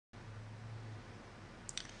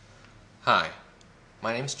Hi,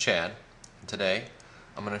 my name's Chad, and today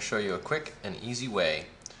I'm going to show you a quick and easy way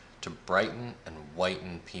to brighten and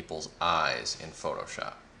whiten people's eyes in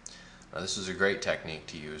Photoshop. Now, this is a great technique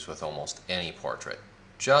to use with almost any portrait.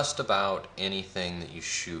 Just about anything that you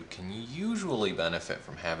shoot can usually benefit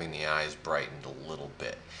from having the eyes brightened a little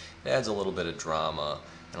bit. It adds a little bit of drama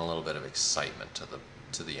and a little bit of excitement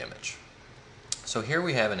to the image. So here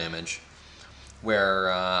we have an image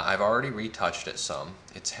where I've already retouched it some.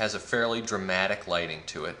 It has a fairly dramatic lighting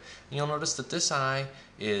to it. And you'll notice that this eye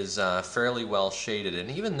is fairly well shaded, and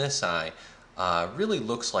even this eye really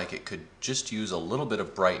looks like it could just use a little bit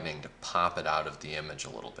of brightening to pop it out of the image a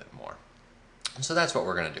little bit more. And so that's what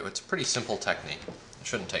we're going to do. It's a pretty simple technique. It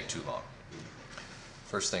shouldn't take too long.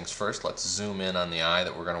 First things first, let's zoom in on the eye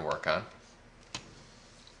that we're going to work on.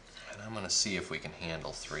 And I'm going to see if we can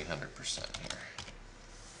handle 300% here.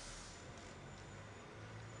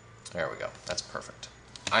 There we go. That's perfect.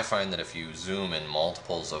 I find that if you zoom in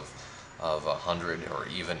multiples of 100 or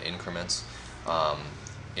even increments,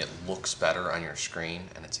 it looks better on your screen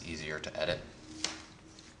and it's easier to edit.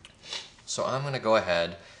 So I'm going to go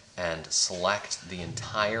ahead and select the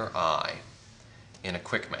entire eye in a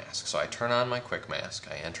quick mask. So I turn on my quick mask,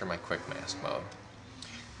 I enter my quick mask mode,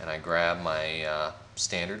 and I grab my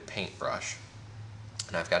standard paintbrush,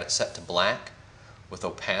 and I've got it set to black with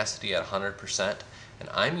opacity at 100%. And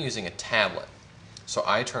I'm using a tablet, so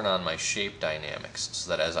I turn on my shape dynamics so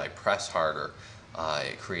that as I press harder,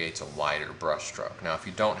 it creates a wider brush stroke. Now if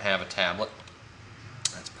you don't have a tablet,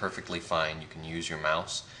 that's perfectly fine. You can use your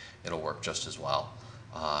mouse. It'll work just as well.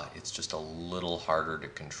 It's just a little harder to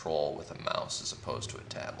control with a mouse as opposed to a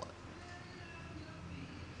tablet.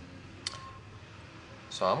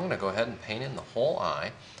 So I'm going to go ahead and paint in the whole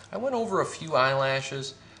eye. I went over a few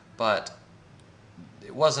eyelashes, but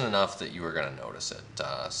it wasn't enough that you were going to notice it.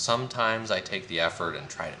 Sometimes I take the effort and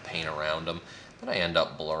try to paint around them, but I end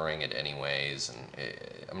up blurring it anyways, and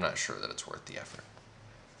I'm not sure that it's worth the effort.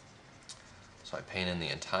 So I paint in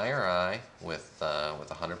the entire eye with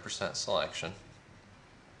 100% selection.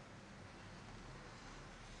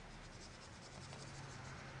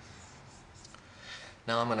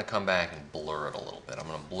 Now I'm going to come back and blur it a little bit. I'm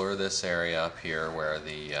going to blur this area up here where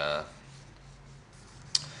the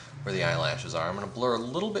eyelashes are. I'm going to blur a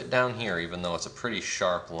little bit down here, even though it's a pretty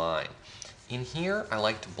sharp line. In here, I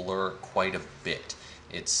like to blur quite a bit.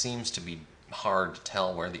 It seems to be hard to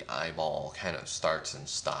tell where the eyeball kind of starts and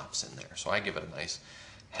stops in there, so I give it a nice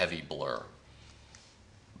heavy blur.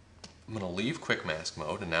 I'm going to leave quick mask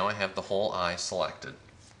mode, and now I have the whole eye selected.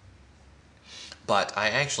 But I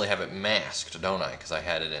actually have it masked, don't I? Because I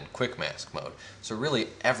had it in quick mask mode. So really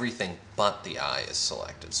everything but the eye is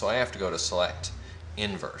selected. So I have to go to select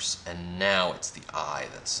inverse, and now it's the eye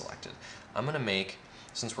that's selected. I'm going to make,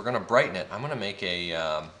 since we're going to brighten it, I'm going to make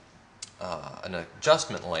an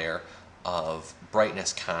adjustment layer of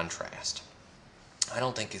brightness contrast. I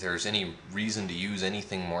don't think there's any reason to use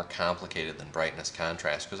anything more complicated than brightness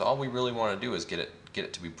contrast, because all we really want to do is get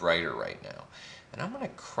it to be brighter right now. And I'm going to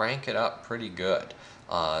crank it up pretty good.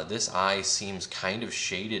 This eye seems kind of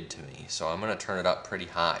shaded to me, so I'm going to turn it up pretty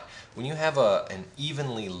high. When you have an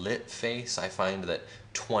evenly lit face, I find that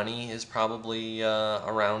 20 is probably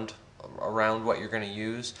around what you're going to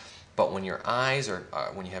use. But when your eyes are,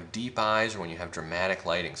 when you have deep eyes or when you have dramatic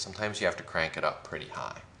lighting, sometimes you have to crank it up pretty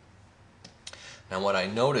high. Now what I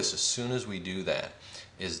notice as soon as we do that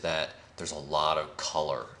is that there's a lot of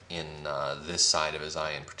color in this side of his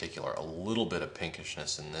eye in particular, a little bit of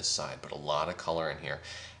pinkishness in this side, but a lot of color in here,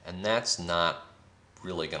 and that's not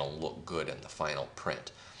really going to look good in the final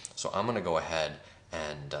print. So I'm going to go ahead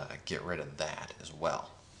and get rid of that as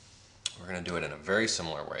well. We're going to do it in a very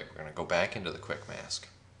similar way. We're going to go back into the quick mask.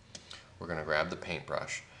 We're going to grab the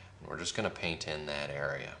paintbrush, and we're just going to paint in that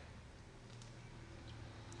area,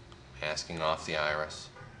 masking off the iris.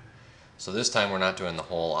 So this time we're not doing the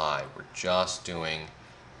whole eye, we're just doing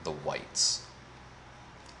the whites.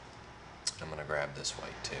 I'm going to grab this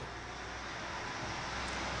white too.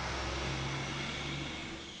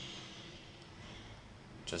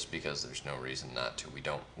 Just because there's no reason not to. We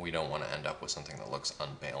don't want to end up with something that looks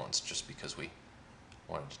unbalanced just because we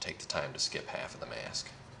wanted to take the time to skip half of the mask.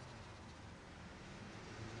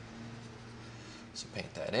 So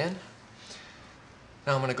paint that in.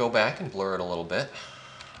 Now I'm going to go back and blur it a little bit.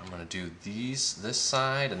 I'm going to do this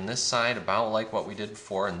side and this side about like what we did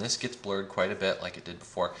before, and this gets blurred quite a bit like it did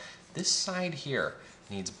before. This side here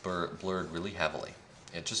needs blurred really heavily.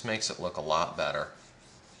 It just makes it look a lot better.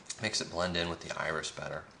 Makes it blend in with the iris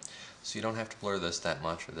better. So you don't have to blur this that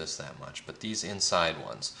much or this that much, but these inside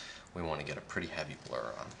ones we want to get a pretty heavy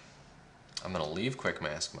blur on. I'm going to leave quick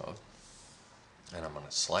mask mode. And I'm going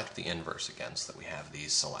to select the inverse again so that we have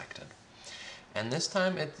these selected. And this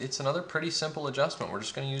time it's another pretty simple adjustment. We're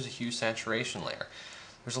just going to use a hue saturation layer.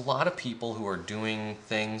 There's a lot of people who are doing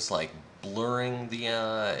things like blurring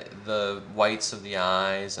the whites of the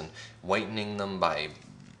eyes and whitening them by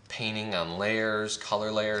painting on layers,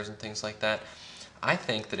 color layers and things like that. I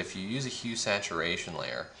think that if you use a hue saturation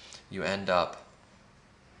layer, you end up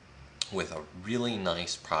with a really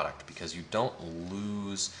nice product because you don't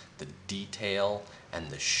lose the detail and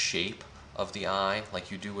the shape of the eye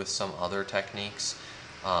like you do with some other techniques.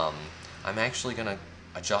 I'm actually going to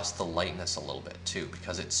adjust the lightness a little bit too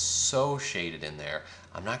because it's so shaded in there.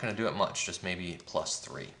 I'm not going to do it much, just maybe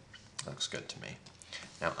 +3. Looks good to me.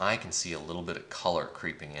 Now I can see a little bit of color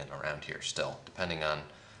creeping in around here still. Depending on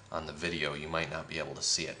the video, you might not be able to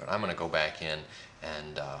see it, but I'm going to go back in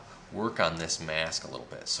and work on this mask a little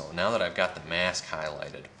bit. So now that I've got the mask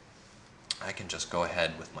highlighted, I can just go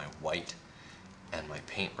ahead with my white and my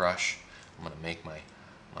paintbrush. I'm going to make my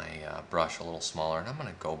brush a little smaller, and I'm going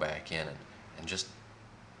to go back in and just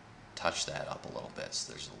touch that up a little bit.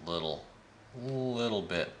 So there's a little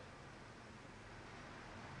bit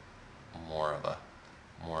more of a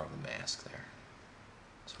mask there.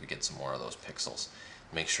 So we get some more of those pixels.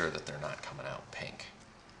 Make sure that they're not coming out pink.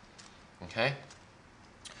 Okay?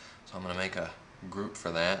 So I'm going to make a group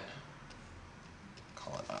for that.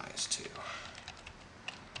 Call it eyes too.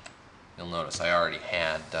 You'll notice I already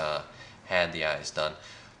had the eyes done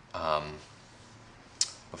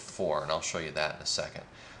before, and I'll show you that in a second.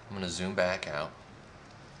 I'm going to zoom back out,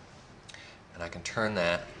 and I can turn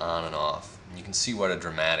that on and off. And you can see what a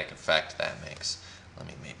dramatic effect that makes. Let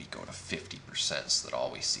me maybe go to 50% so that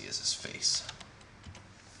all we see is his face.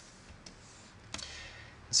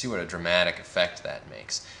 See what a dramatic effect that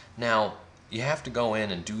makes. Now, you have to go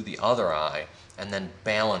in and do the other eye and then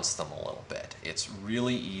balance them a little bit. It's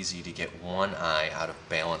really easy to get one eye out of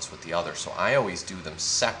balance with the other, so I always do them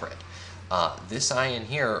separate. This eye in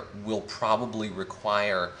here will probably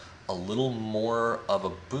require a little more of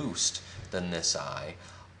a boost than this eye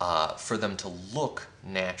for them to look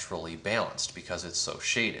naturally balanced because it's so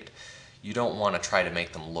shaded. You don't want to try to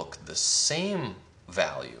make them look the same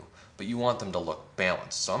value, but you want them to look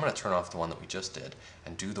balanced. So I'm going to turn off the one that we just did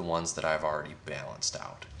and do the ones that I've already balanced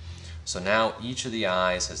out. So now each of the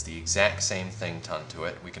eyes has the exact same thing done to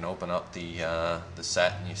it. We can open up the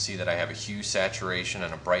set and you see that I have a hue saturation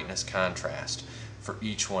and a brightness contrast for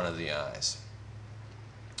each one of the eyes.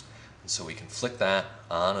 And so we can flick that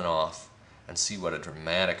on and off and see what a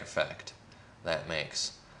dramatic effect that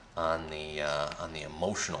makes on the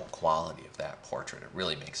emotional quality of that portrait. It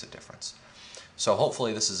really makes a difference. So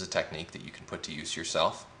hopefully this is a technique that you can put to use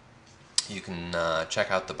yourself. You can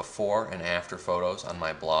check out the before and after photos on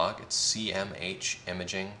my blog. It's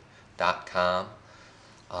cmhimaging.com,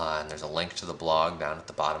 and there's a link to the blog down at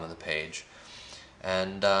the bottom of the page.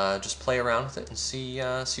 And just play around with it and see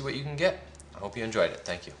what you can get. I hope you enjoyed it.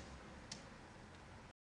 Thank you.